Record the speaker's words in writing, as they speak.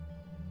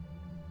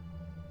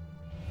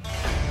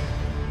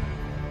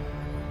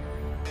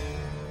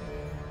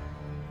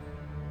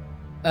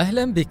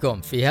أهلا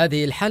بكم في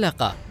هذه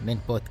الحلقة من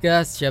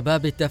بودكاست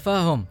شباب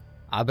التفاهم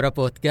عبر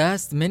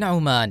بودكاست من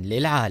عمان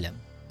للعالم.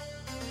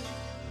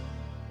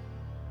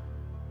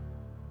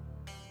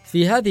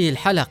 في هذه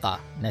الحلقة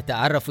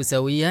نتعرف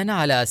سويا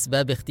على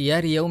أسباب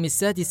اختيار يوم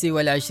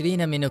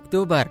 26 من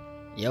أكتوبر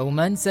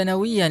يوما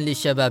سنويا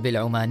للشباب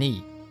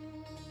العماني.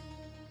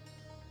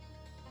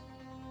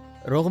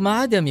 رغم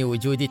عدم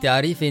وجود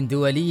تعريف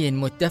دولي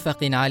متفق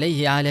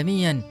عليه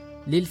عالميا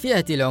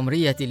للفئة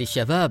العمرية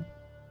للشباب،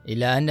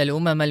 إلا أن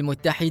الأمم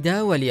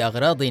المتحدة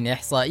ولأغراض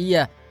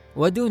إحصائية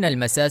ودون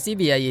المساس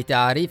بأي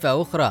تعريف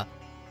أخرى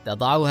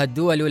تضعها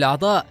الدول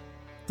الأعضاء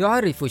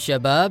تعرف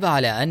الشباب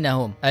على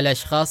أنهم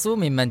الأشخاص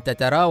ممن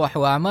تتراوح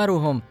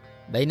أعمارهم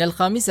بين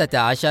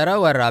 15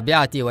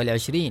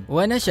 و24.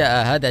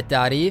 ونشأ هذا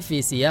التعريف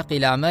في سياق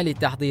الأعمال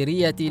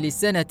التحضيرية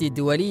للسنة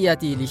الدولية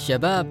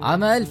للشباب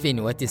عام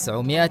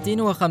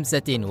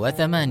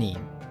 1985.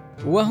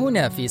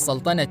 وهنا في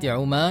سلطنة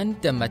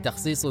عمان تم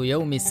تخصيص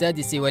يوم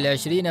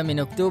 26 من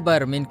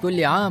أكتوبر من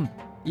كل عام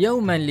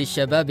يوما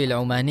للشباب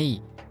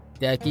العماني،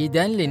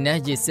 تأكيدا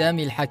للنهج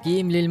السامي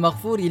الحكيم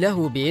للمغفور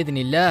له بإذن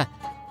الله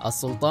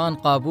السلطان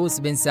قابوس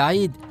بن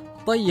سعيد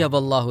طيب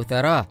الله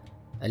ثراه،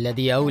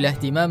 الذي أولى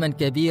اهتماما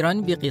كبيرا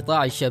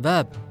بقطاع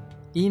الشباب،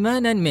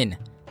 إيمانا منه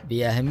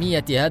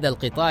بأهمية هذا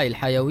القطاع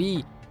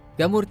الحيوي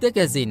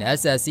كمرتكز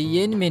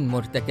أساسي من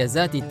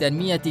مرتكزات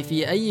التنمية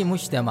في أي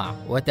مجتمع،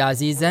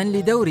 وتعزيزا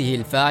لدوره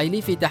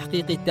الفاعل في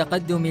تحقيق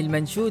التقدم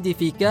المنشود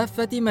في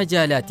كافة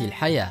مجالات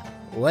الحياة.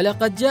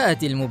 ولقد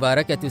جاءت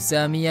المباركة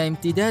السامية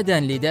امتدادا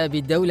لدأب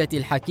الدولة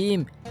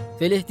الحكيم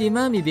في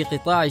الاهتمام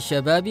بقطاع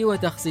الشباب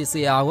وتخصيص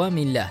أعوام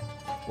له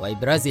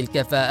وإبراز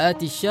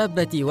الكفاءات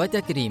الشابة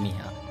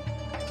وتكريمها.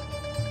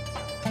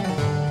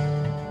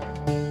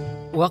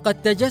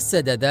 وقد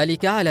تجسد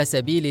ذلك على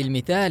سبيل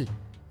المثال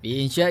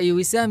في إنشاء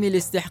وسام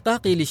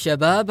الاستحقاق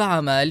للشباب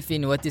عام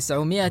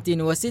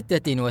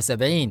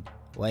 1976،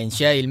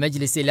 وإنشاء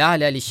المجلس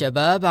الأعلى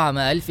للشباب عام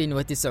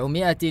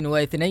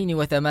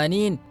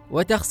 1982،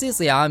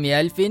 وتخصيص عام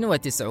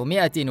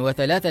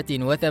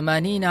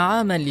 1983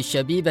 عاما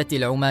للشبيبة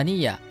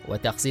العمانية،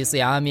 وتخصيص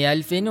عام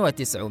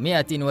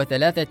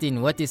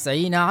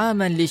 1993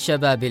 عاما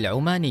للشباب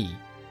العماني.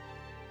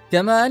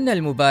 كما أن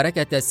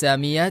المباركة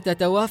السامية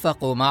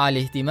تتوافق مع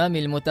الاهتمام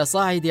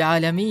المتصاعد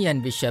عالميا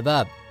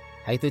بالشباب،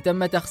 حيث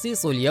تم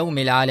تخصيص اليوم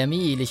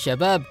العالمي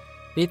للشباب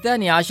في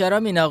 12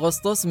 من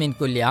أغسطس من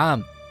كل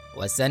عام،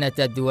 والسنة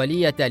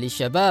الدولية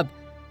للشباب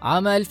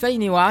عام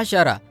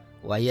 2010،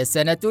 وهي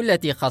السنة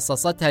التي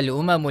خصصتها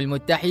الأمم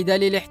المتحدة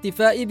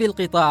للاحتفاء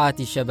بالقطاعات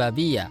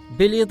الشبابية،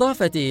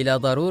 بالإضافة إلى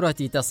ضرورة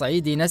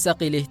تصعيد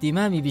نسق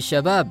الاهتمام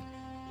بالشباب،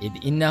 إذ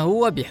إنه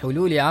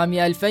وبحلول عام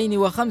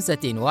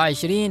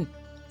 2025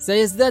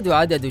 سيزداد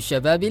عدد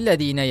الشباب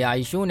الذين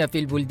يعيشون في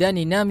البلدان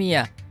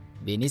النامية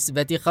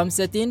بنسبة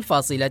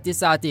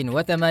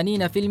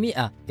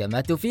 5.89%،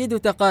 كما تفيد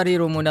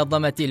تقارير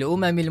منظمة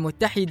الأمم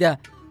المتحدة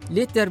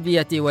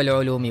للتربية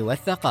والعلوم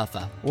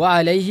والثقافة.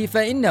 وعليه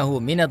فإنه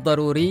من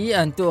الضروري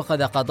أن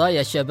تؤخذ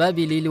قضايا الشباب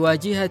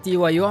للواجهة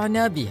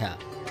ويعنى بها.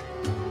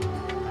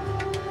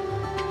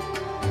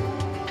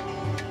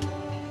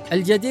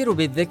 الجدير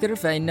بالذكر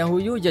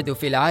فإنه يوجد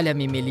في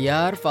العالم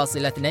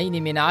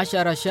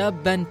 1.2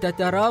 شابا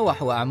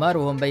تتراوح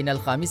أعمارهم بين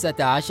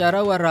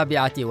 15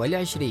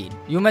 و24،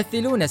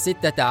 يمثلون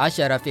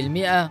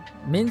 16%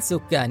 من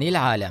سكان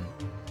العالم.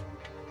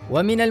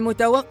 ومن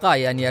المتوقع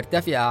أن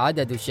يرتفع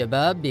عدد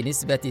الشباب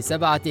بنسبة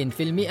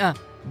 7%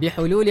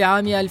 بحلول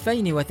عام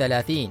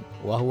 2030،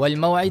 وهو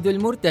الموعد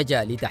المرتجى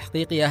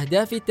لتحقيق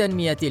أهداف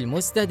التنمية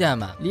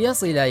المستدامة،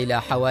 ليصل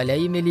إلى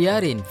حوالي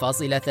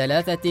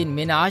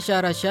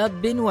 1.3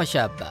 شاب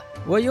وشابة.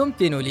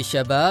 ويمكن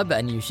للشباب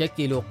أن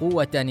يشكلوا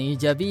قوة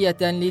إيجابية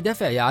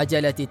لدفع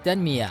عجلة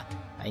التنمية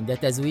عند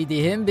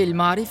تزويدهم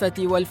بالمعرفة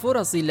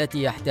والفرص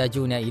التي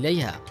يحتاجون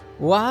إليها.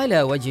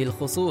 وعلى وجه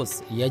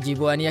الخصوص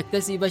يجب أن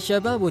يكتسب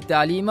الشباب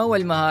التعليم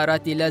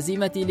والمهارات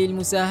اللازمة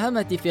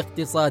للمساهمة في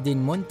اقتصاد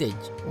منتج،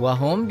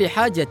 وهم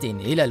بحاجة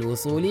إلى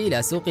الوصول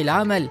إلى سوق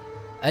العمل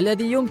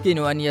الذي يمكن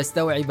أن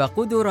يستوعب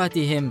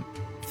قدراتهم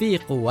في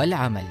قوى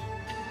العمل.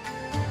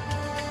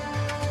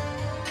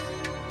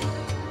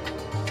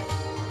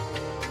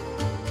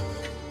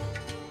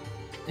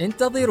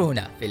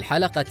 انتظرونا في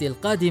الحلقة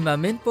القادمة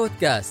من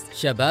بودكاست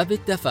شباب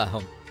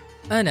التفاهم.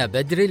 أنا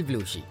بدر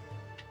البلوشي.